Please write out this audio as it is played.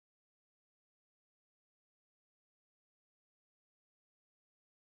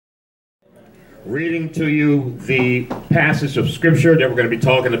reading to you the passage of scripture that we're going to be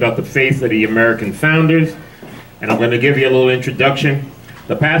talking about the faith of the American founders. And I'm going to give you a little introduction.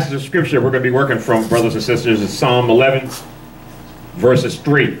 The passage of scripture we're going to be working from, brothers and sisters, is Psalm 11, verses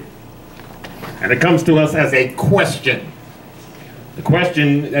 3. And it comes to us as a question. The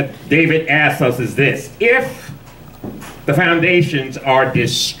question that David asks us is this: if the foundations are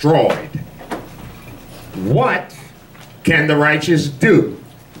destroyed, what can the righteous do?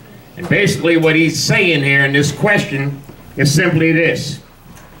 And basically what he's saying here in this question is simply this: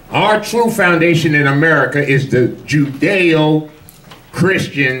 our true foundation in America is the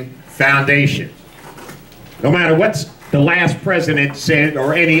Judeo-Christian foundation. No matter what the last president said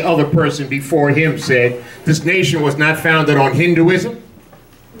or any other person before him said, this nation was not founded on Hinduism,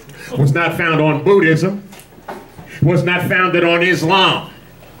 was not founded on Buddhism, was not founded on Islam.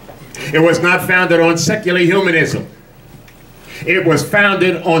 It was not founded on secular humanism. It was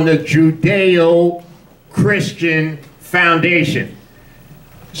founded on the Judeo-Christian foundation.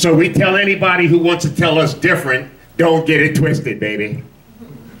 So we tell anybody who wants to tell us different, don't get it twisted, baby.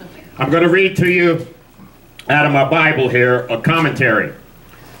 I'm going to read to you out of my Bible here a commentary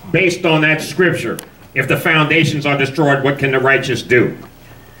based on that scripture. If the foundations are destroyed, what can the righteous do?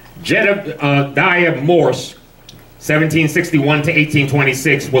 Jedediah Morse, 1761 to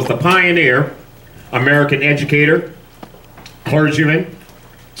 1826, was the pioneer American educator, clergyman,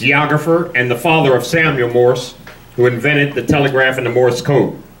 geographer, and the father of Samuel Morse, who invented the telegraph and the Morse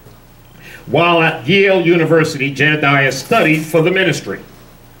code. While at Yale University, Jedediah studied for the ministry.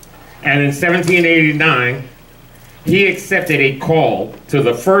 And in 1789, he accepted a call to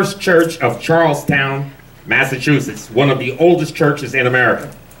the First Church of Charlestown, Massachusetts, one of the oldest churches in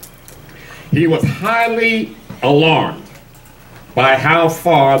America. He was highly alarmed by how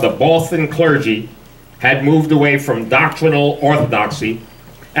far the Boston clergy had moved away from doctrinal orthodoxy,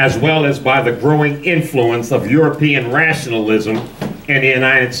 as well as by the growing influence of European rationalism in the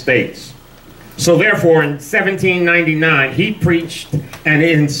United States. So therefore, in 1799, he preached an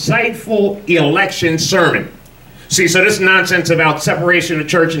insightful election sermon. See, so this nonsense about separation of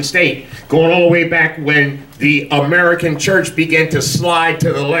church and state, going all the way back when the American church began to slide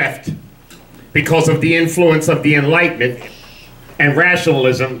to the left because of the influence of the Enlightenment and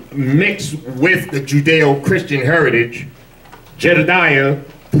rationalism mixed with the Judeo-Christian heritage, Jedediah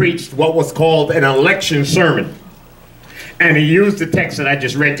preached what was called an election sermon. And he used the text that I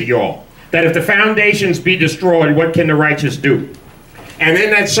just read to you all, that if the foundations be destroyed, what can the righteous do? And in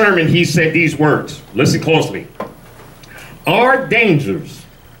that sermon, he said these words. Listen closely. Our dangers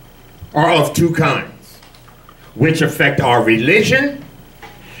are of two kinds, which affect our religion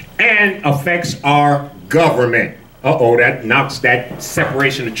and affects our government. Uh-oh, that knocks that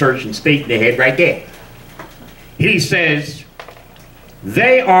separation of church and state in the head right there. He says,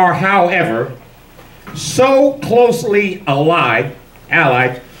 they are, however, so closely allied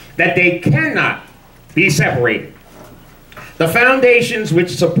that they cannot be separated. The foundations which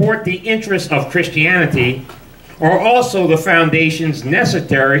support the interests of Christianity are also the foundations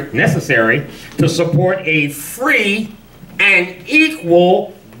necessary to support a free and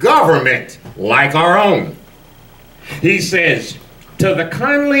equal government like our own. He says, to the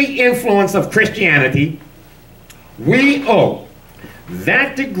kindly influence of Christianity, we owe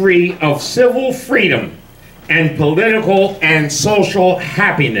that degree of civil freedom and political and social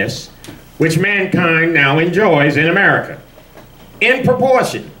happiness which mankind now enjoys in America. In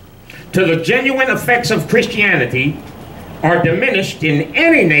proportion to the genuine effects of Christianity are diminished in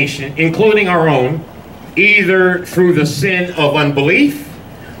any nation, including our own, either through the sin of unbelief,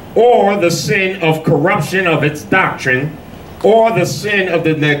 or the sin of corruption of its doctrine, or the sin of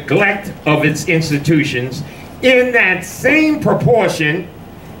the neglect of its institutions, in that same proportion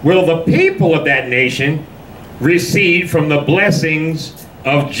will the people of that nation receive from the blessings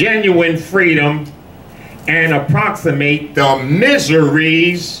of genuine freedom and approximate the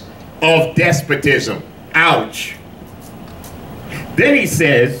miseries of despotism. Ouch. Then he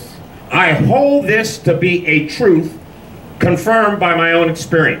says, I hold this to be a truth confirmed by my own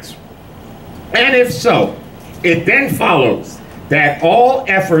experience. And if so, it then follows that all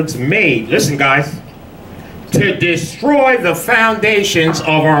efforts made, listen guys, to destroy the foundations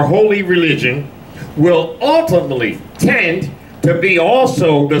of our holy religion will ultimately tend to be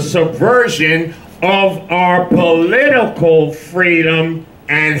also the subversion of our political freedom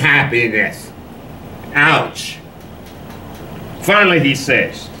and happiness. Ouch. Finally, he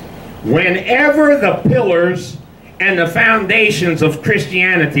says, whenever the pillars and the foundations of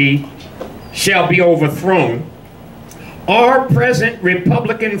Christianity shall be overthrown, our present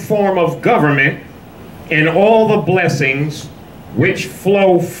Republican form of government and all the blessings which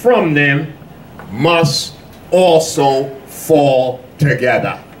flow from them must also fall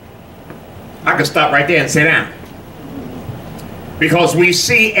together. I can stop right there and sit down. Because we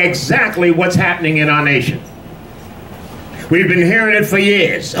see exactly what's happening in our nation. We've been hearing it for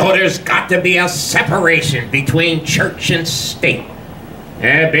years. Oh, there's got to be a separation between church and state.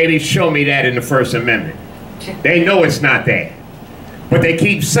 Yeah, baby, show me that in the First Amendment. They know it's not there. But they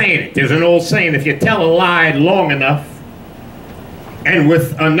keep saying it. There's an old saying, if you tell a lie long enough, and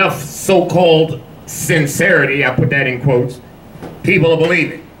with enough so-called sincerity, I put that in quotes, people will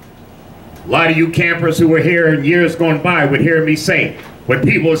believe it. A lot of you campers who were here in years gone by would hear me say, when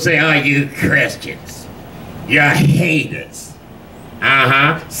people would say, oh, you Christians, you're haters.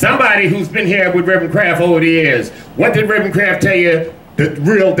 Somebody who's been here with Reverend Kraft over the years, what did Reverend Kraft tell you the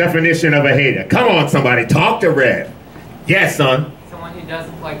real definition of a hater? Come on, somebody, talk to Rev. Yes, son. Someone who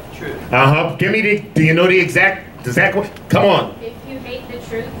doesn't like the truth. Give me the, do you know the exact, come on. If you hate the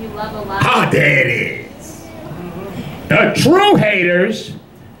truth, you love a lie. Ah, there it is. The true haters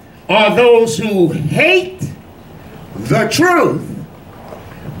are those who hate the truth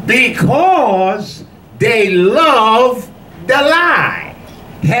because they love the lie.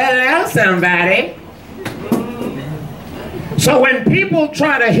 Hello, somebody. So when people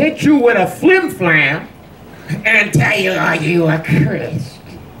try to hit you with a flim-flam and tell you, are you a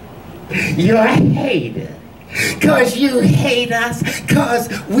Christian? You're a hater. Because you hate us because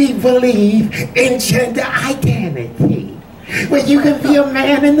we believe in gender identity. Well, you can be a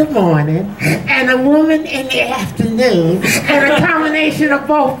man in the morning and a woman in the afternoon and a combination of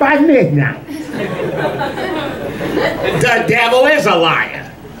both by midnight. The devil is a liar.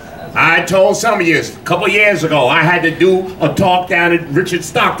 I told some of you a couple years ago I had to do a talk down at Richard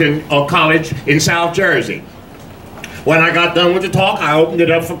Stockton College in South Jersey. When I got done with the talk, I opened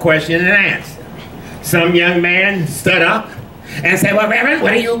it up for question and answer. Some young man stood up and said, well, Reverend,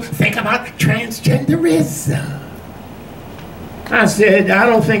 what do you think about transgenderism? I said, I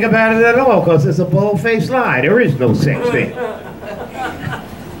don't think about it at all because it's a bold-faced lie. There is no such thing.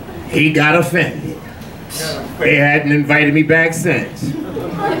 He got offended. They hadn't invited me back since.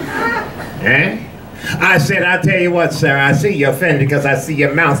 I said, I'll tell you what, sir, I see you're offended because I see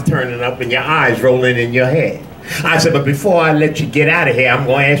your mouth turning up and your eyes rolling in your head. I said, but before I let you get out of here, I'm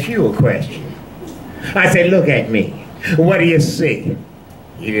going to ask you a question. I said, look at me. What do you see?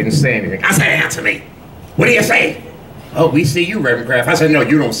 He didn't say anything. I said, answer me. What do you say? Oh, we see you, Reverend Kraft. I said, no,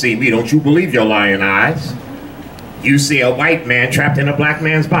 you don't see me. Don't you believe your lying eyes? You see a white man trapped in a black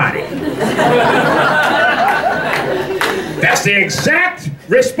man's body. That's the exact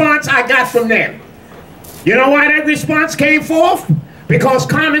response I got from them. You know why that response came forth? Because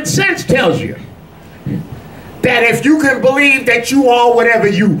common sense tells you that if you can believe that you are whatever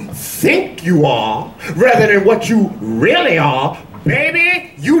you think you are, rather than what you really are,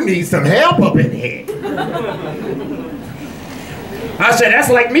 baby, you need some help up in here. I said, that's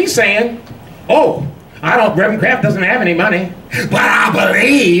like me saying, oh, Reverend Kraft doesn't have any money, but I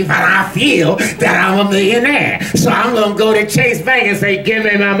believe and I feel that I'm a millionaire. So I'm going to go to Chase Bank and say, give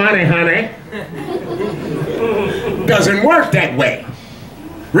me my money, honey. Doesn't work that way.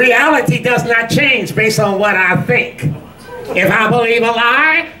 Reality does not change based on what I think. If I believe a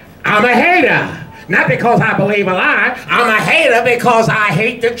lie, I'm a hater. Not because I believe a lie, I'm a hater because I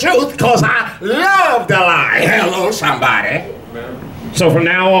hate the truth, because I love the lie. Hello, somebody. So from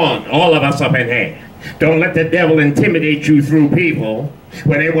now on, all of us up in here, don't let the devil intimidate you through people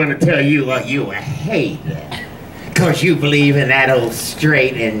when they want to tell you, well, you a hater, because you believe in that old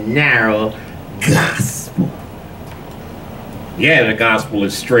straight and narrow gospel. Yeah, the gospel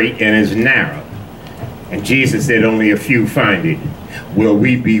is straight and is narrow. And Jesus said only a few find it. Will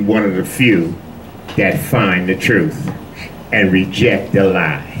we be one of the few that find the truth and reject the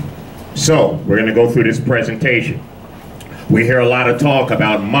lie? So, we're going to go through this presentation. We hear a lot of talk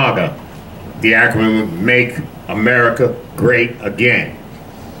about MAGA, the acronym Make America Great Again.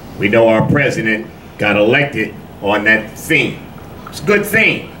 We know our president got elected on that theme. It's a good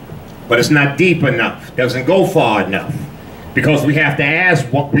theme, but it's not deep enough. Doesn't go far enough. Because we have to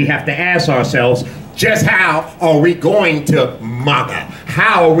ask ourselves, just how are we going to MAGA?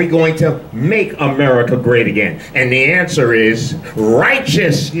 How are we going to make America great again? And the answer is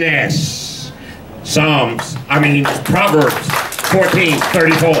righteousness. Proverbs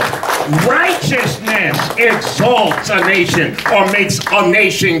 14:34. Righteousness exalts a nation or makes a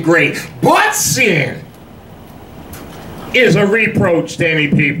nation great. But sin is a reproach to any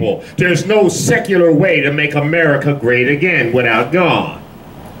people. There's no secular way to make America great again without God.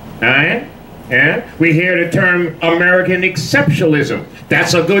 Alright? Yeah? We hear the term American exceptionalism.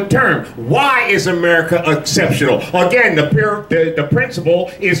 That's a good term. Why is America exceptional? Again, the principle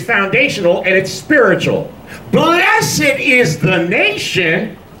is foundational and it's spiritual. Blessed is the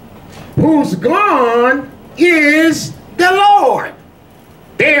nation whose God is the Lord.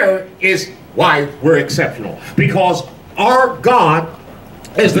 There is why we're exceptional. Because our God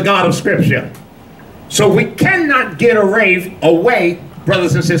is the God of Scripture. So we cannot get away,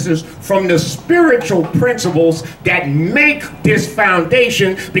 brothers and sisters, from the spiritual principles that make this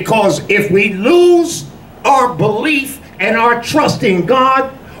foundation, because if we lose our belief and our trust in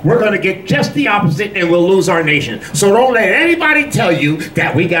God, we're going to get just the opposite and we'll lose our nation. So don't let anybody tell you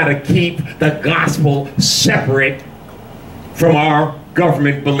that we got to keep the gospel separate from our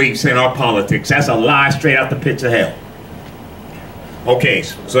government beliefs and our politics. That's a lie straight out the pits of hell. Okay,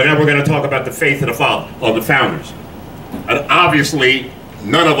 so now we're going to talk about the faith of the founders. Obviously,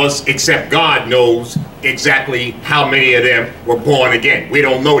 none of us except God knows exactly how many of them were born again. We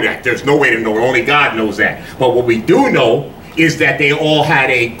don't know that. There's no way to know. Only God knows that. But what we do know is that they all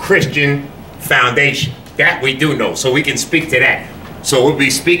had a Christian foundation. That we do know. So we can speak to that. So we'll be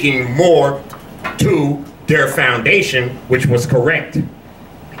speaking more to their foundation, which was correct.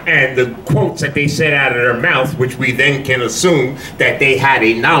 And the quotes that they said out of their mouth, which we then can assume that they had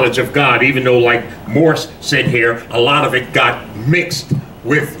a knowledge of God, even though, like Morse said here, a lot of it got mixed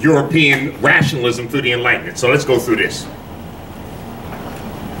with European rationalism through the Enlightenment. So let's go through this.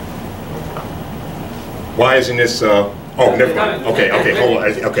 Why isn't this, oh, never mind. Okay, hold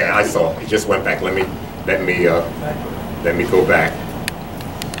on. Okay, I saw. It just went back. Let me go back.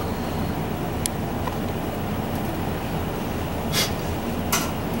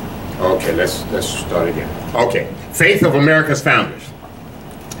 Okay, let's start again. Okay, faith of America's founders.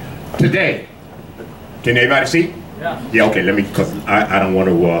 Today, can everybody see? Yeah. Yeah. Okay. Let me, because I don't want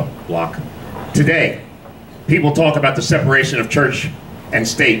to block. Today, people talk about the separation of church and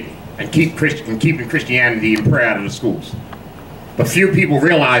state and keeping Christianity and prayer out of the schools. But few people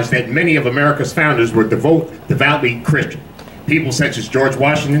realize that many of America's founders were devoutly Christian. People such as George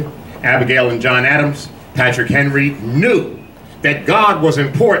Washington, Abigail and John Adams, Patrick Henry knew that God was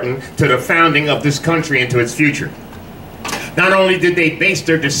important to the founding of this country and to its future. Not only did they base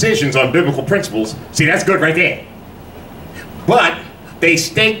their decisions on biblical principles, see, that's good right there, but they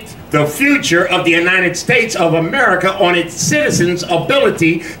staked the future of the United States of America on its citizens'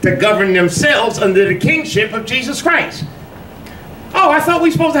 ability to govern themselves under the kingship of Jesus Christ. Oh, I thought we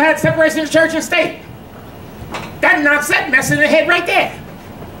were supposed to have separation of church and state. That knocks that mess in the head right there.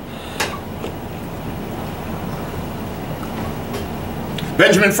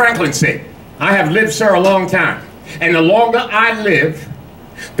 Benjamin Franklin said, "I have lived, sir, a long time, and the longer I live,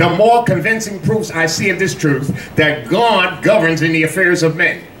 the more convincing proofs I see of this truth, that God governs in the affairs of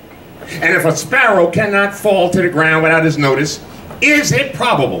men. And if a sparrow cannot fall to the ground without his notice, is it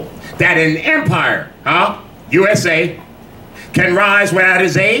probable that an empire, USA, can rise without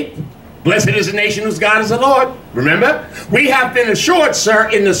his aid? Blessed is the nation whose God is the Lord." Remember, we have been assured, sir,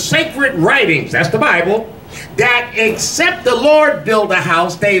 in the sacred writings, that's the Bible, that except the Lord build a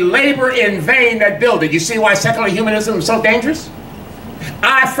house, they labor in vain that build it. You see why secular humanism is so dangerous?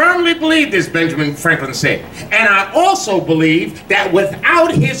 I firmly believe this, Benjamin Franklin said, and I also believe that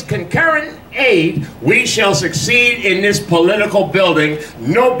without his concurrent aid, we shall succeed in this political building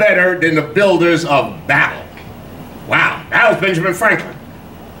no better than the builders of Babel. Wow, that was Benjamin Franklin.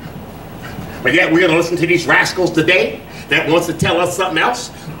 But yet we're going to listen to these rascals today that wants to tell us something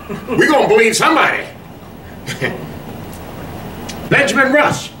else. We're going to believe somebody. Benjamin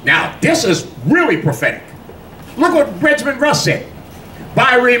Rush. Now, this is really prophetic. Look what Benjamin Rush said.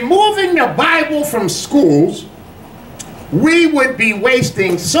 By removing the Bible from schools, we would be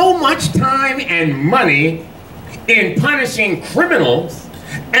wasting so much time and money in punishing criminals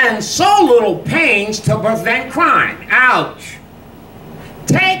and so little pains to prevent crime. Ouch.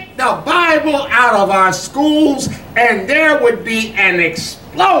 Take the Bible out of our schools and there would be an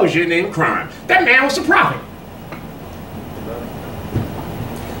explosion in crime. That man was a prophet.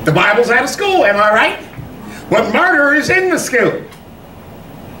 The Bible's out of school, am I right? But murder is in the school.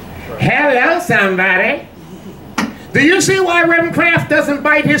 Hello, somebody. Do you see why Reverend Kraft doesn't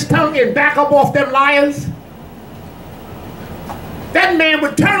bite his tongue and back up off them liars? That man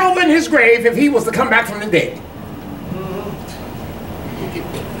would turn over in his grave if he was to come back from the dead.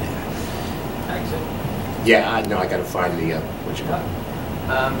 Yeah, I know. I gotta find the what you got.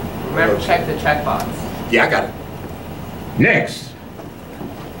 Remember, check the checkbox. Yeah, I got it. Next,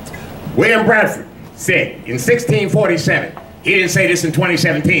 William Bradford said in 1647. He didn't say this in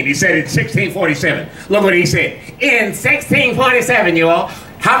 2017. He said it in 1647. Look what he said. In 1647, you all,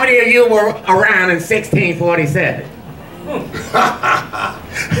 How many of you were around in 1647?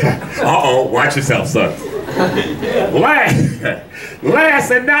 Uh-oh, watch yourself, son.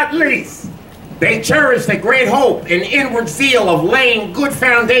 Last and not least, they cherished a great hope and inward zeal of laying good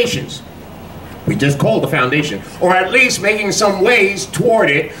foundations. We just called the foundation, or at least making some ways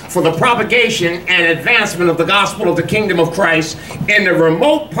toward it for the propagation and advancement of the gospel of the kingdom of Christ in the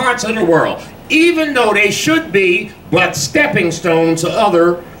remote parts of the world, even though they should be but stepping stones to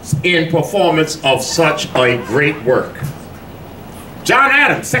others in performance of such a great work. John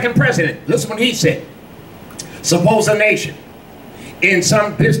Adams, second president, listen what he said. Suppose a nation in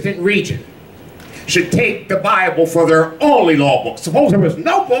some distant region should take the Bible for their only law book. Suppose there was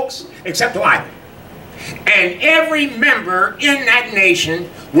no books except the Bible. And every member in that nation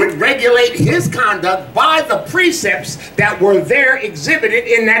would regulate his conduct by the precepts that were there exhibited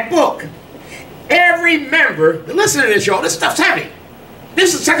in that book. Every member, listen to this, y'all, this stuff's heavy.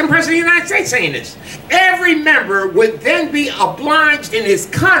 This is the second president of the United States saying this. Every member would then be obliged in his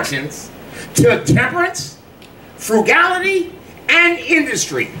conscience to temperance, frugality, and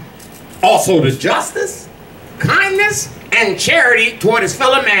industry. Also to justice, kindness, and charity toward his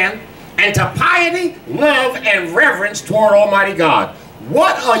fellow man, and to piety, love, and reverence toward Almighty God.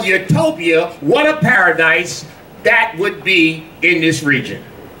 What a utopia, what a paradise that would be in this region.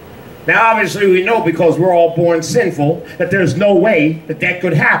 Now obviously we know, because we're all born sinful, that there's no way that that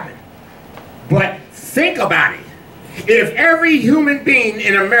could happen. But think about it. If every human being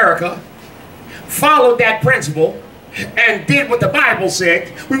in America followed that principle and did what the Bible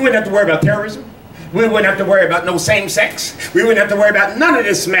said, we wouldn't have to worry about terrorism. We wouldn't have to worry about no same-sex. We wouldn't have to worry about none of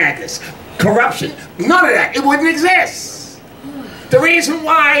this madness, corruption, none of that. It wouldn't exist. The reason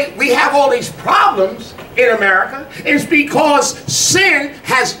why we have all these problems in America is because sin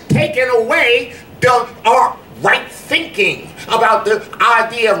has taken away our right thinking about the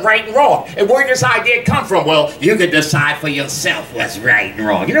idea of right and wrong. And where does this idea come from? Well, you can decide for yourself what's right and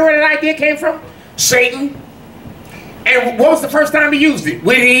wrong. You know where that idea came from? Satan. And what was the first time he used it?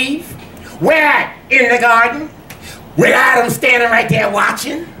 With Eve. Where at? In the garden. With Adam standing right there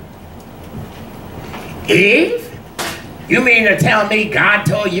watching. Eve? You mean to tell me God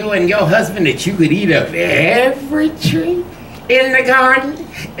told you and your husband that you could eat of every tree in the garden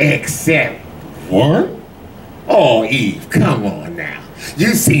except one? Oh, Eve, come on now.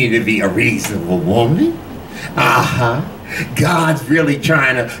 You seem to be a reasonable woman. God's really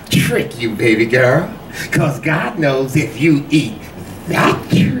trying to trick you, baby girl. Because God knows if you eat that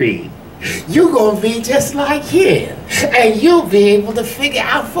tree, you're going to be just like him. And you'll be able to figure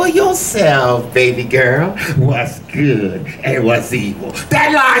out for yourself, baby girl, what's good and what's evil.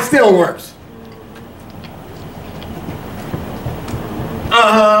 That lie still works.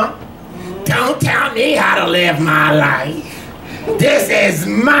 Don't tell me how to live my life. This is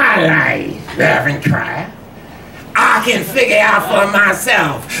my life, Reverend Kraft. I can figure out for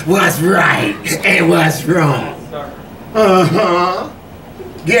myself what's right and what's wrong.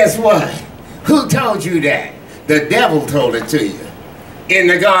 Guess what? Who told you that? The devil told it to you in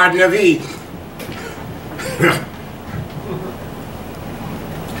the Garden of Eden.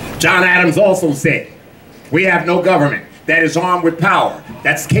 John Adams also said, we have no government that is armed with power,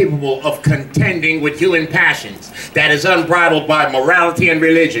 that's capable of contending with human passions, that is unbridled by morality and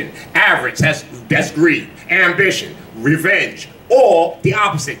religion, avarice, that's greed, ambition, revenge, or the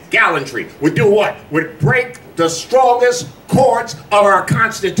opposite, gallantry, would do what? Would break the strongest cords of our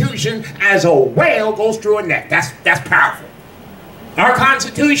Constitution as a whale goes through a net. That's powerful. Our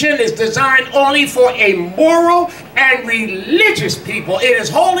Constitution is designed only for a moral and religious people. It is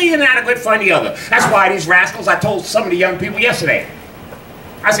wholly inadequate for any other. That's why these rascals, I told some of the young people yesterday,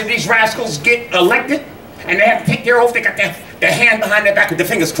 I said these rascals get elected and they have to take their oath. They got their hand behind their back with their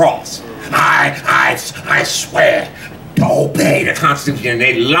fingers crossed. I swear to obey the Constitution. And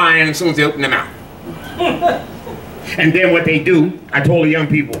they lie as soon as they open their mouth. And then what they do, I told the young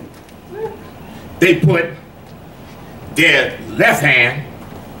people, they put their left hand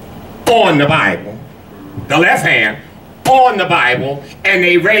on the Bible, the left hand on the Bible, and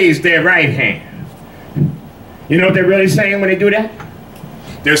they raise their right hand. You know what they're really saying when they do that?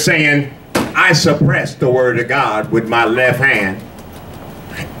 They're saying, I suppress the word of God with my left hand,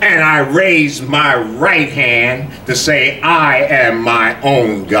 and I raise my right hand to say, I am my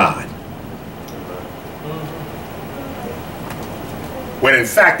own God. When in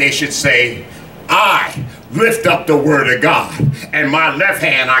fact they should say, I lift up the word of God, and my left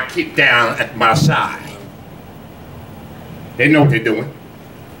hand I keep down at my side. They know what they're doing.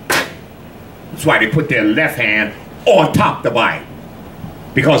 That's why they put their left hand on top of the Bible,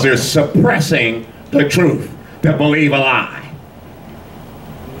 because they're suppressing the truth to believe a lie.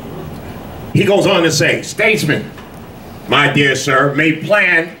 He goes on to say, statesmen, my dear sir, may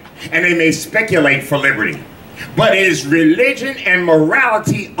plan and they may speculate for liberty, but it is religion and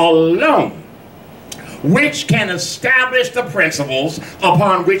morality alone which can establish the principles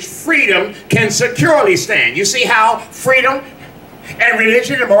upon which freedom can securely stand. You see how freedom and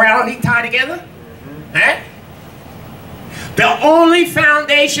religion and morality tie together? Huh? The only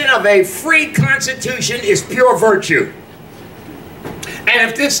foundation of a free constitution is pure virtue. And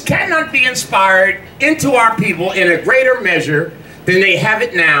if this cannot be inspired into our people in a greater measure than they have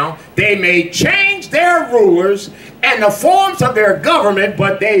it now, they may change their rulers and the forms of their government,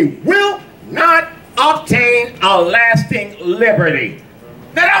 but they will not obtain a lasting liberty.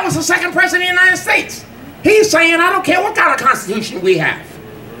 Now that was the second president of the United States. He's saying, I don't care what kind of constitution we have.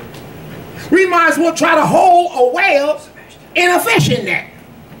 We might as well try to hold a whale in a fishing net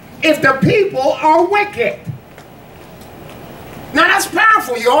if the people are wicked. Now that's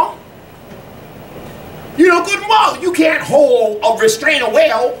powerful, y'all. You know good and well, you can't hold or restrain a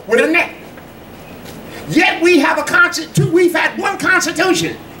whale with a net. Yet we have a constitution. We've had one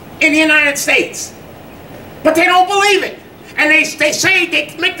constitution in the United States, but they don't believe it, and they say,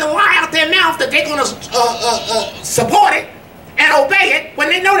 they make the lie out their mouth that they're going to support it and obey it when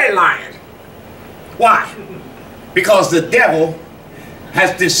they know they're lying. Why? Because the devil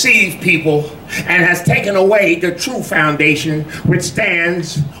has deceived people and has taken away the true foundation which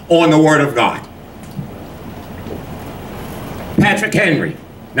stands on the Word of God. Patrick Henry.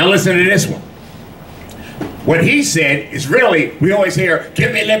 Now listen to this one. What he said is really, we always hear,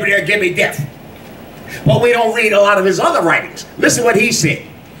 give me liberty or give me death. But we don't read a lot of his other writings. Listen what he said.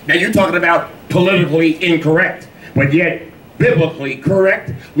 Now you're talking about politically incorrect, but yet biblically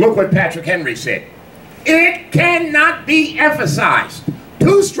correct. Look what Patrick Henry said. It cannot be emphasized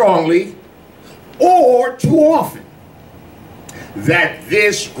too strongly or too often that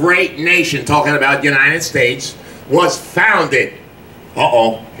this great nation, talking about the United States, was founded.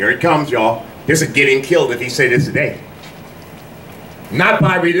 Uh-oh, here it comes, y'all. This is getting killed if he say this today. Not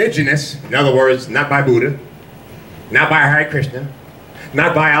by religionists, in other words, not by Buddha, not by Hare Krishna,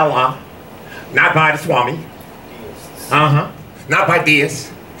 not by Allah, not by the Swami, not by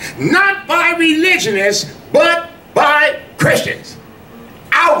deists, not by religionists, but by Christians.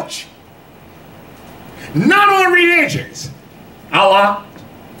 Ouch! Not on religions. Allah,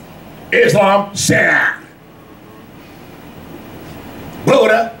 Islam, sit down.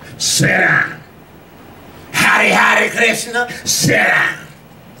 Buddha, sit down. Hare Krishna, sit down.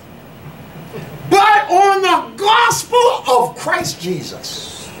 But on the gospel of Christ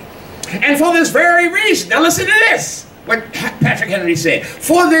Jesus. And for this very reason, now listen to this, what Patrick Henry said.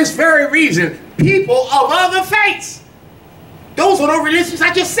 For this very reason, people of other faiths, those who know religions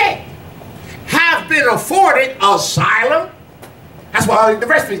I just said, have been afforded asylum. That's why the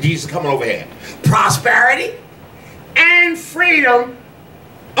refugees are coming over here. Prosperity and freedom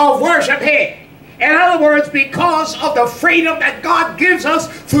of worship here. In other words, because of the freedom that God gives us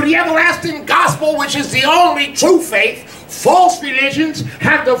through the everlasting gospel, which is the only true faith, false religions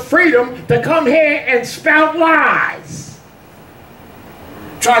have the freedom to come here and spout lies.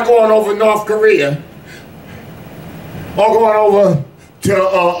 Try going over North Korea, or going over to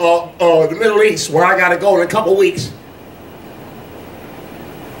the Middle East, where I got to go in a couple weeks.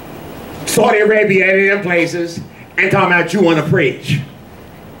 Saudi Arabia, any of them places, and talking about you want to preach.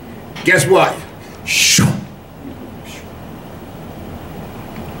 Guess what?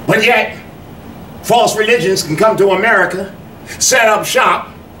 But yet, false religions can come to America, set up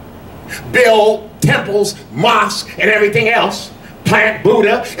shop, build temples, mosques, and everything else, plant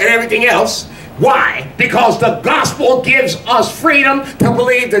Buddha and everything else. Why? Because the gospel gives us freedom to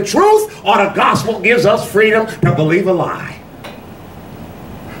believe the truth, or the gospel gives us freedom to believe a lie.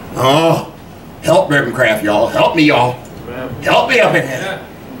 Oh, help Reverend Craft, y'all. Help me, y'all. Help me up in here.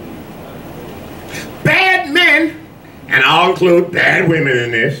 Bad men, and I'll include bad women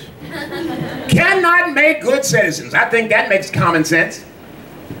in this, cannot make good citizens. I think that makes common sense.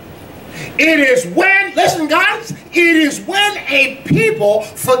 It is when, listen guys, it is when a people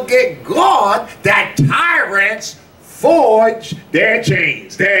forget God that tyrants forge their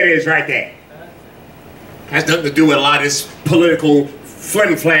chains. There it is right there. Has nothing to do with a lot of this political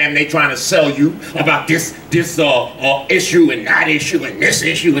flim-flam they trying to sell you about this issue and that issue and this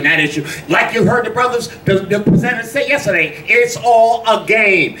issue and that issue. Like you heard the brothers, the presenters say yesterday, it's all a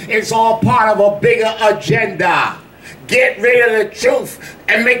game. It's all part of a bigger agenda. Get rid of the truth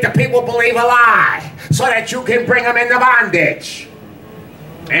and make the people believe a lie so that you can bring them into bondage.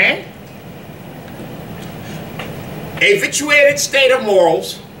 Eh? A vitiated state of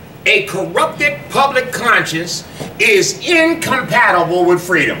morals A corrupted public conscience is incompatible with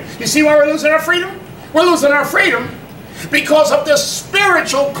freedom. You see why we're losing our freedom? We're losing our freedom because of the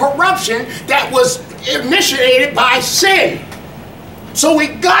spiritual corruption that was initiated by sin. So we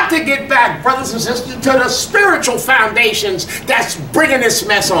got to get back, brothers and sisters, to the spiritual foundations that's bringing this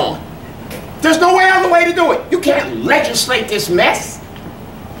mess on. There's no other way to do it. You can't legislate this mess.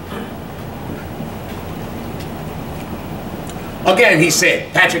 Again, he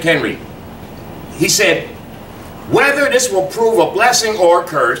said, Patrick Henry, he said, whether this will prove a blessing or a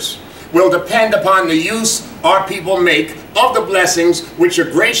curse will depend upon the use our people make of the blessings which a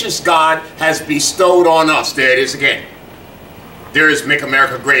gracious God has bestowed on us. There it is again. There is Make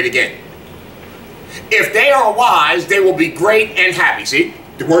America Great Again. If they are wise, they will be great and happy. See,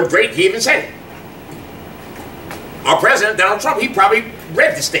 the word great, he even said it. Our president, Donald Trump, he probably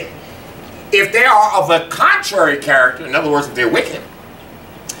read this thing. If they are of a contrary character, in other words, if they're wicked,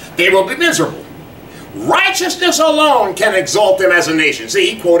 they will be miserable. Righteousness alone can exalt them as a nation. See,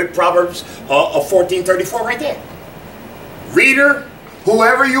 he quoted Proverbs 14:34 right there. Reader,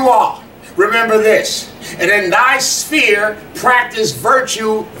 whoever you are, remember this. And in thy sphere, practice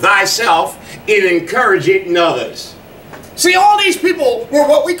virtue thyself and encourage it in others. See, all these people were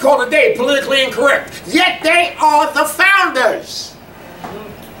what we call today politically incorrect. Yet they are the founders.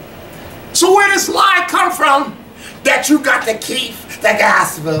 So where does lie come from? That you got to keep the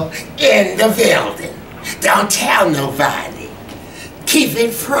gospel in the building. Don't tell nobody. Keep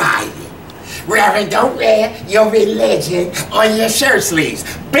it private. Reverend, don't wear your religion on your shirt sleeves.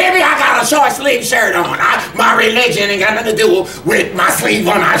 Baby, I got a short sleeve shirt on. My religion ain't got nothing to do with my sleeve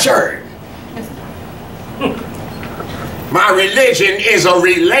on my shirt. My religion is a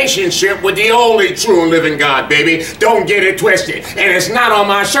relationship with the only true and living God, baby. Don't get it twisted. And it's not on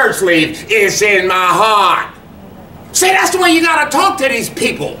my shirt sleeve. It's in my heart. See, that's the way you gotta talk to these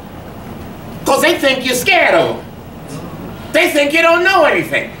people. Because they think you're scared of them. They think you don't know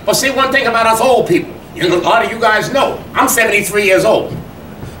anything. But see, one thing about us old people, a lot of you guys know, I'm 73 years old.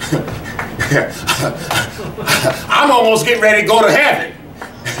 I'm almost getting ready to go to heaven.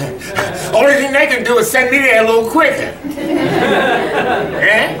 Only thing they can do is send me there a little quicker.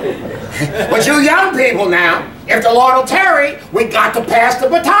 Eh? But you young people now, if the Lord will tarry, we got to pass the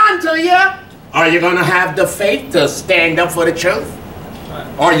baton to you. Are you going to have the faith to stand up for the truth?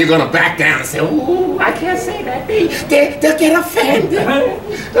 Or are you going to back down and say, ooh, I can't say that. They'll get offended.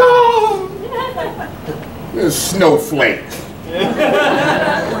 Oh. Snowflakes.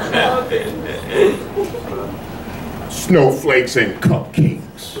 Snowflakes and cupcakes.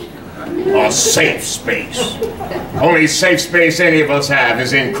 A safe space. Only safe space any of us have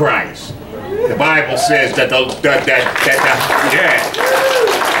is in Christ. The Bible says that the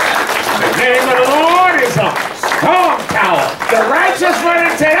name of the Lord is a strong tower. The righteous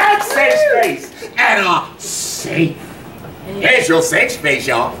run into that safe space and are safe. There's your safe space,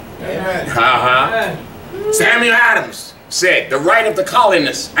 y'all. Samuel Adams said, the right of the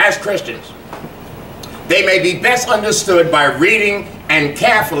colonists as Christians, they may be best understood by reading and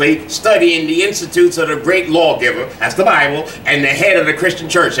carefully studying the institutes of the great lawgiver, that's the Bible, and the head of the Christian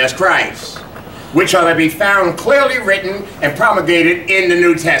church, that's Christ, which are to be found clearly written and promulgated in the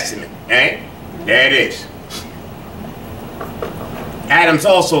New Testament. Eh? There it is. Adams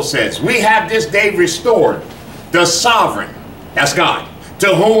also says, we have this day restored the sovereign, that's God, to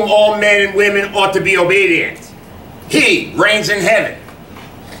whom all men and women ought to be obedient. He reigns in heaven,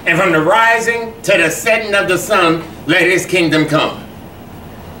 and from the rising to the setting of the sun, let his kingdom come.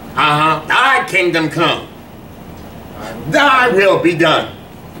 Thy kingdom come. Thy will be done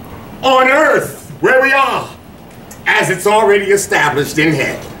on earth, where we are, as it's already established in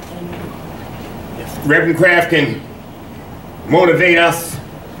heaven. If Reverend Kraft can motivate us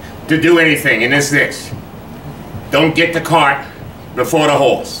to do anything, and it's this. Don't get the cart before the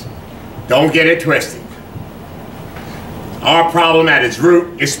horse. Don't get it twisted. Our problem at its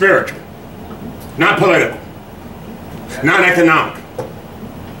root is spiritual, not political, not economic,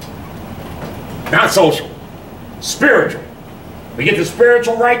 not social, spiritual. We get the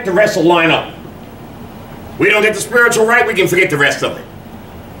spiritual right, the rest will line up. We don't get the spiritual right, we can forget the rest of it.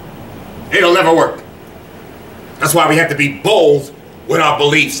 It'll never work. That's why we have to be bold with our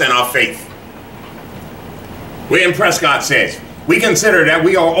beliefs and our faith. William Prescott says, we consider that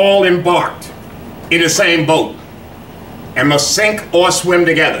we are all embarked in the same boat and must sink or swim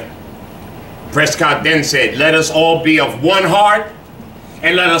together. Prescott then said, let us all be of one heart,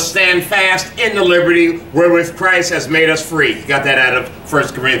 and let us stand fast in the liberty wherewith Christ has made us free. You got that out of 1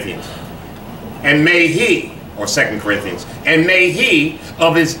 Corinthians. And may he, or 2 Corinthians, and may he,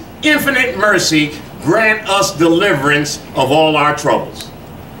 of his infinite mercy, grant us deliverance of all our troubles.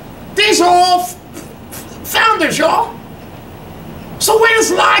 These are all founders, y'all. So where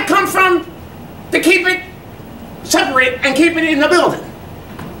does lie come from to keep it separate and keep it in the building?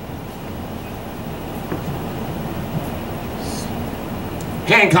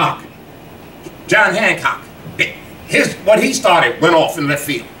 Hancock, John Hancock, what he started went off in left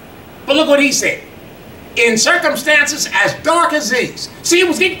field. But look what he said. In circumstances as dark as these, see, it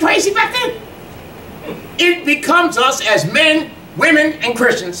was getting crazy back then. It becomes us as men, women, and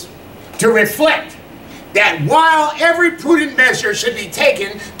Christians to reflect that while every prudent measure should be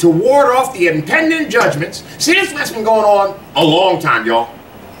taken to ward off the impending judgments, see, this has been going on a long time, y'all.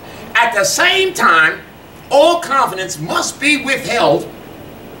 At the same time, all confidence must be withheld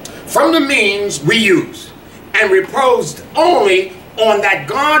from the means we use and reposed only on that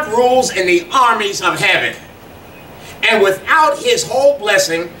God rules in the armies of heaven. And without his whole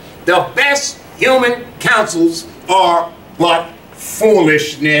blessing, the best human counsels are but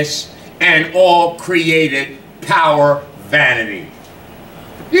foolishness and all created power vanity.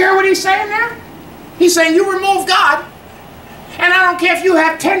 You hear what he's saying there? He's saying you remove God, and I don't care if you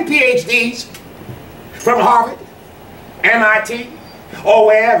have 10 PhDs from Harvard, MIT, or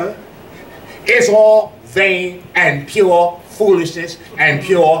wherever, it's all vain and pure foolishness and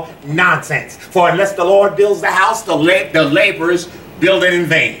pure nonsense. For unless the Lord builds the house, the laborers build it in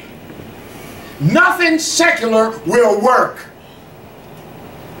vain. Nothing secular will work.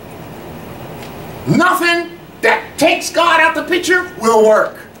 Nothing that takes God out the picture will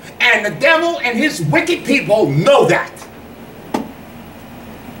work. And the devil and his wicked people know that.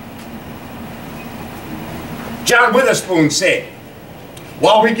 John Witherspoon said,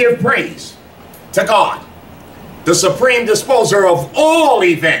 while we give praise to God, the supreme disposer of all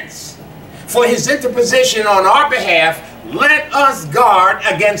events, for his interposition on our behalf, let us guard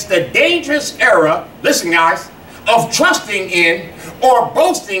against the dangerous error, listen guys, of trusting in or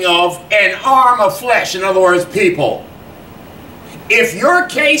boasting of an arm of flesh, in other words, people. If your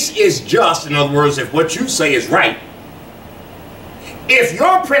case is just, in other words, if what you say is right, if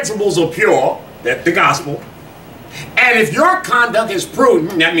your principles are pure, that's the gospel, and if your conduct is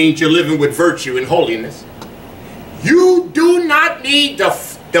prudent, that means you're living with virtue and holiness, you do not need to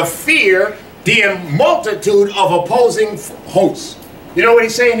fear the multitude of opposing hosts. You know what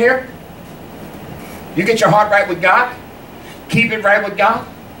he's saying here? You get your heart right with God. Keep it right with God.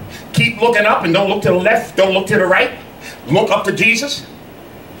 Keep looking up and don't look to the left. Don't look to the right. Look up to Jesus.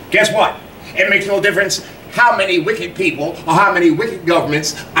 Guess what? It makes no difference how many wicked people or how many wicked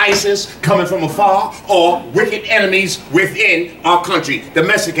governments, ISIS coming from afar, or wicked enemies within our country,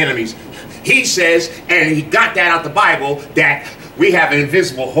 domestic enemies. He says, and he got that out the Bible, that we have an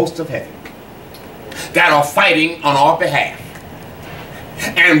invisible host of heaven that are fighting on our behalf.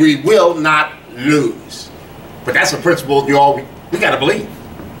 And we will not lose. But that's a principle we got to believe.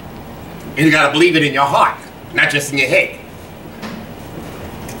 And you got to believe it in your heart, not just in your head.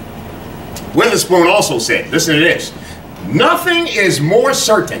 Witherspoon also said, listen to this, nothing is more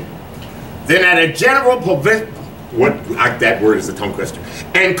certain than that a general that word is a tongue twister,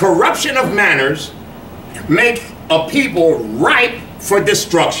 and corruption of manners make a people ripe for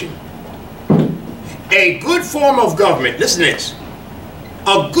destruction. A good form of government, listen to this,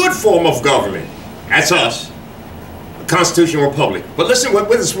 a good form of government, that's us, a constitutional republic. But listen what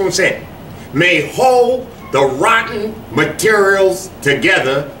Witherspoon said, may hold the rotten materials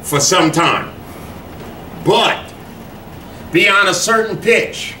together for some time. But beyond a certain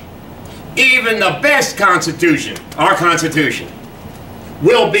pitch, even the best constitution, our constitution,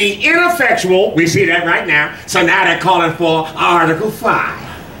 will be ineffectual. We see that right now. So now they're calling for Article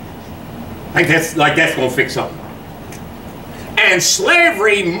 5. Like that's going to fix something. And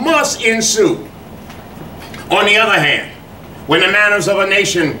slavery must ensue. On the other hand, when the manners of a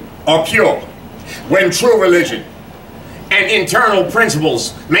nation are pure, when true religion and internal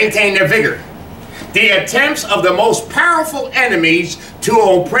principles maintain their vigor, the attempts of the most powerful enemies to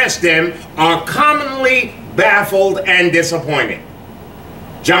oppress them are commonly baffled and disappointed.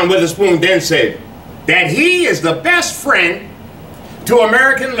 John Witherspoon then said that he is the best friend to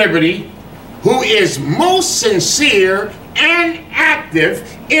American liberty who is most sincere and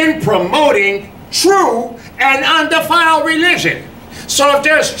active in promoting true and undefiled religion. So if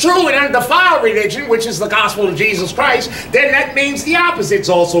there's true and undefiled religion, which is the gospel of Jesus Christ, then that means the opposite's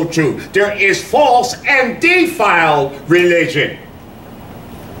also true. There is false and defiled religion.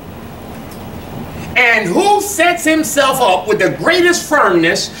 And who sets himself up with the greatest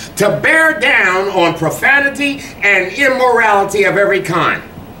firmness to bear down on profanity and immorality of every kind?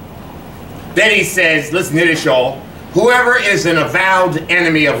 Then he says, listen to this, y'all, whoever is an avowed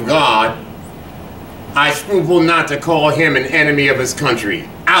enemy of God, I scruple not to call him an enemy of his country.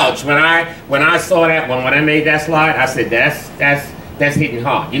 ouch. When I saw that one, when I made that slide, I said, that's hitting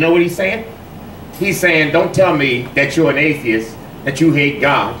hard. You know what he's saying? He's saying, don't tell me that you're an atheist, that you hate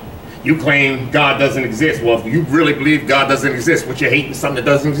God. You claim God doesn't exist. Well, if you really believe God doesn't exist, what you're hating something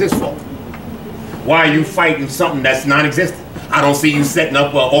that doesn't exist for? Why are you fighting something that's non-existent? I don't see you setting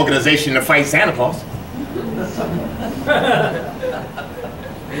up an organization to fight Santa Claus.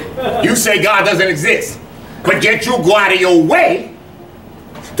 You say God doesn't exist, but yet you go out of your way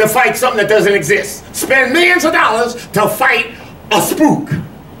to fight something that doesn't exist. Spend millions of dollars to fight a spook.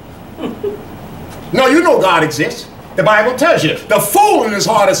 No, you know God exists. The Bible tells you. The fool in his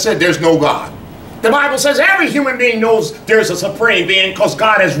heart has said there's no God. The Bible says every human being knows there's a supreme being because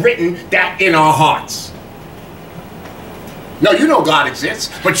God has written that in our hearts. No, you know God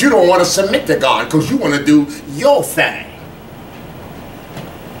exists, but you don't want to submit to God because you want to do your thing.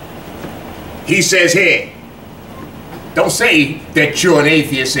 He says here, don't say that you're an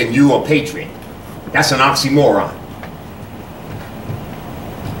atheist and you're a patriot. That's an oxymoron.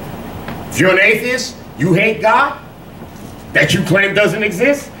 If you're an atheist, you hate God, that you claim doesn't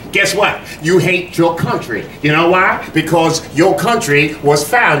exist, guess what? You hate your country. You know why? Because your country was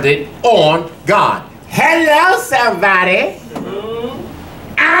founded on God. Hello, somebody.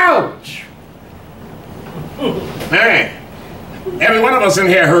 Ouch. Man, every one of us in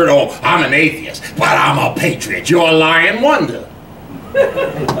here heard, oh, I'm an atheist, but I'm a patriot. You're a lying wonder.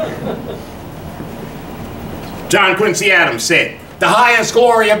 John Quincy Adams said, the highest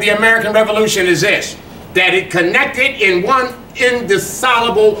glory of the American Revolution is this, that it connected in one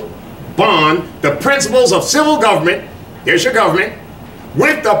indissoluble bond the principles of civil government, here's your government,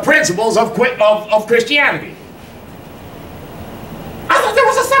 with the principles of Christianity. I thought there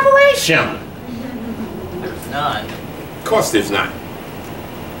was a separation. There's none. Of course there's not.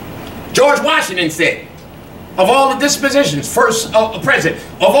 George Washington said, of all the dispositions, first president,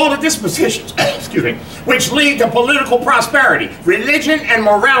 of all the dispositions, excuse me, which lead to political prosperity, religion and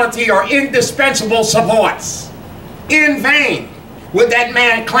morality are indispensable supports. In vain would that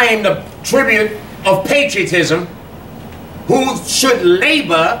man claim the tribute of patriotism who should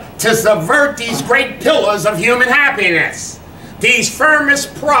labor to subvert these great pillars of human happiness, these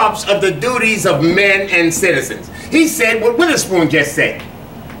firmest props of the duties of men and citizens. He said what Witherspoon just said.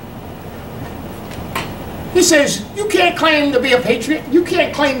 He says, you can't claim to be a patriot, you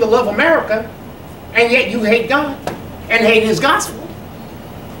can't claim to love America, and yet you hate God and hate his gospel.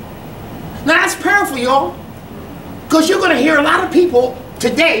 Now that's powerful, y'all, because you're going to hear a lot of people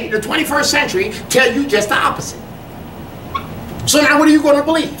today, the 21st century, tell you just the opposite. So now what are you going to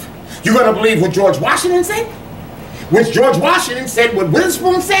believe? You're going to believe what George Washington said? Which George Washington said what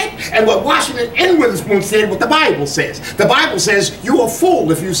Witherspoon said, and what Washington and Witherspoon said what the Bible says. The Bible says you're a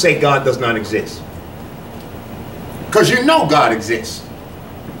fool if you say God does not exist. Because you know God exists,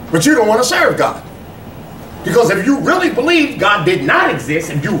 but you don't want to serve God. Because if you really believed God did not exist,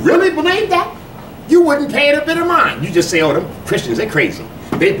 if you really believed that, you wouldn't pay it a bit of mind. You just say, oh, them Christians, they're crazy.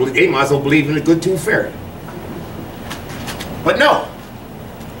 They might as well believe in the good tooth fairy. But no,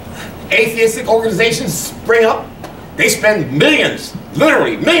 atheistic organizations spring up. They spend millions,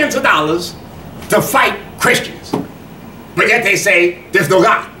 literally millions of dollars to fight Christians. But yet they say there's no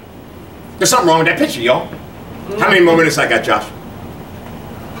God. There's something wrong with that picture, y'all. How many more minutes I got, Josh?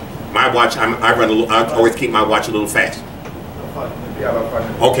 My watch, I always keep my watch a little fast.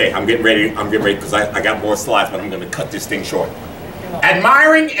 Okay, I'm getting ready because I got more slides, but I'm going to cut this thing short.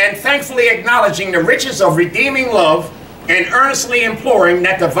 Admiring and thankfully acknowledging the riches of redeeming love and earnestly imploring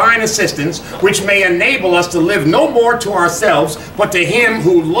that divine assistance which may enable us to live no more to ourselves, but to him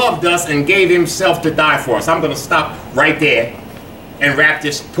who loved us and gave himself to die for us. I'm going to stop right there and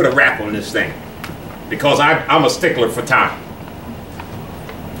put a wrap on this thing, because I'm a stickler for time.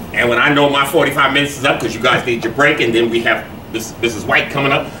 And when I know my 45 minutes is up, because you guys need your break, and then we have Mrs. White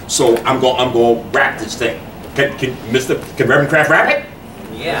coming up, so I'm going to wrap this thing. Can Reverend Kraft wrap it?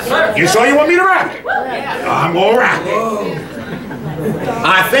 Yeah. Sure. You sure you want me to wrap it? Yeah. I'm going to wrap it.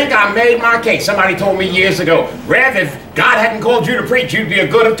 I think I made my case. Somebody told me years ago, Rev, if God hadn't called you to preach, you'd be a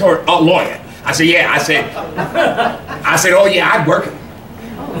good lawyer. I said, yeah. I said, oh yeah, I'd work him.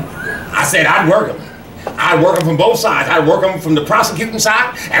 I said, I'd work him. I'd work them from both sides. I'd work them from the prosecuting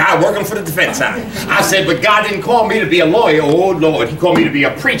side, and I'd work them for the defense side. I said, but God didn't call me to be a lawyer. Oh, Lord, he called me to be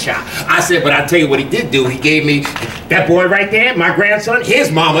a preacher. I said, but I'll tell you what he did do. He gave me, that boy right there, my grandson,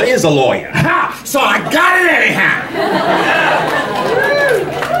 his mama is a lawyer. Ha! So I got it anyhow.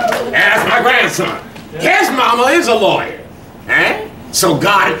 That's my grandson. His mama is a lawyer. Eh? So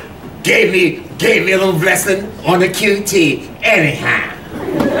God gave me a little blessing on the QT anyhow.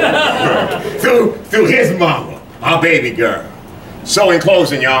 through his mama, our baby girl. So in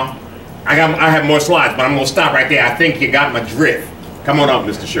closing, y'all, I have more slides, but I'm going to stop right there. I think you got my drift. Come on up,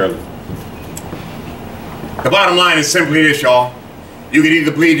 Mr. Shirley. The bottom line is simply this, y'all. You can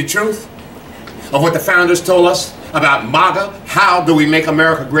either believe the truth of what the founders told us about MAGA. How do we make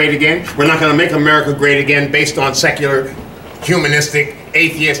America great again? We're not going to make America great again based on secular, humanistic,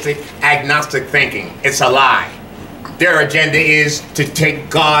 atheistic, agnostic thinking. It's a lie. Their agenda is to take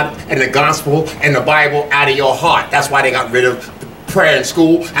God and the gospel and the Bible out of your heart. That's why they got rid of prayer in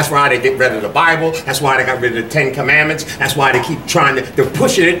school. That's why they get rid of the Bible. That's why they got rid of the 10 Commandments. That's why they keep trying to, they're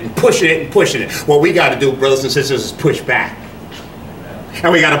pushing it and pushing it and pushing it. What we got to do, brothers and sisters, is push back.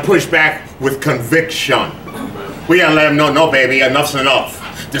 And we got to push back with conviction. We got to let them know, no, baby, enough's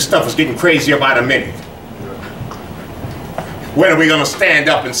enough. This stuff is getting crazier by the minute. When are we going to stand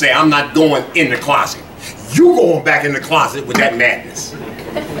up and say, I'm not going in the closet? You going back in the closet with that madness.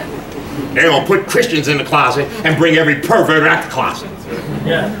 They're going to put Christians in the closet and bring every pervert out the closet.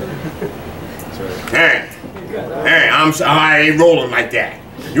 Yeah. Hey, I ain't rolling like that.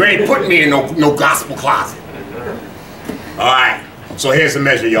 You ain't putting me in no gospel closet. All right, so here's the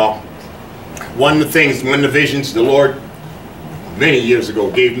measure, y'all. One of the visions the Lord many years ago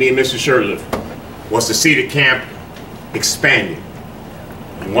gave me and Mr. Shirley was to see the camp expanded.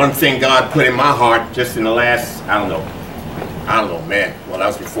 And one thing God put in my heart just in the last, I don't know, man. Well, that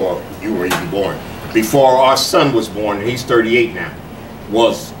was before you were even born. Before our son was born, and he's 38 now,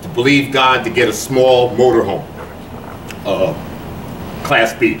 was to believe God to get a small motorhome,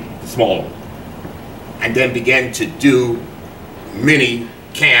 Class B, small one, and then begin to do mini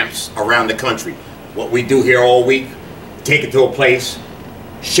camps around the country. What we do here all week, take it to a place,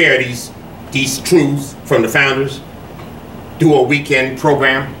 share these truths from the founders, do a weekend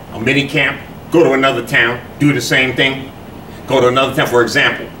program, a mini camp, go to another town, do the same thing, go to another town. For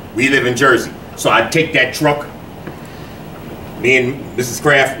example, we live in Jersey, so I'd take that truck, me and Mrs.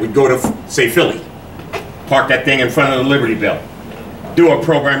 Kraft would go to, say, Philly, park that thing in front of the Liberty Bell, do a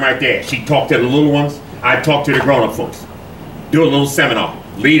program right there. She'd talk to the little ones, I'd talk to the grown-up folks, do a little seminar,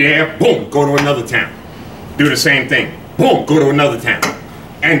 leave there, boom, go to another town, do the same thing, boom, go to another town,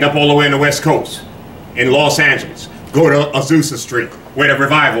 end up all the way in the West Coast, in Los Angeles, go to Azusa Street, where the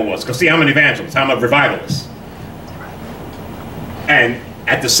revival was. Because see, I'm an evangelist, I'm a revivalist. And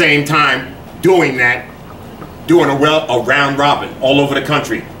at the same time, doing that, doing a round robin all over the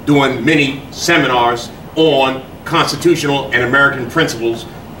country, doing many seminars on constitutional and American principles,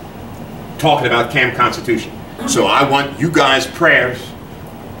 talking about Camp Constitution. So I want you guys' prayers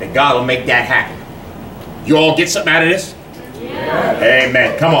that God will make that happen. You all get something out of this? Yeah.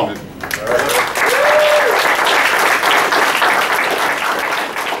 Amen. Come on.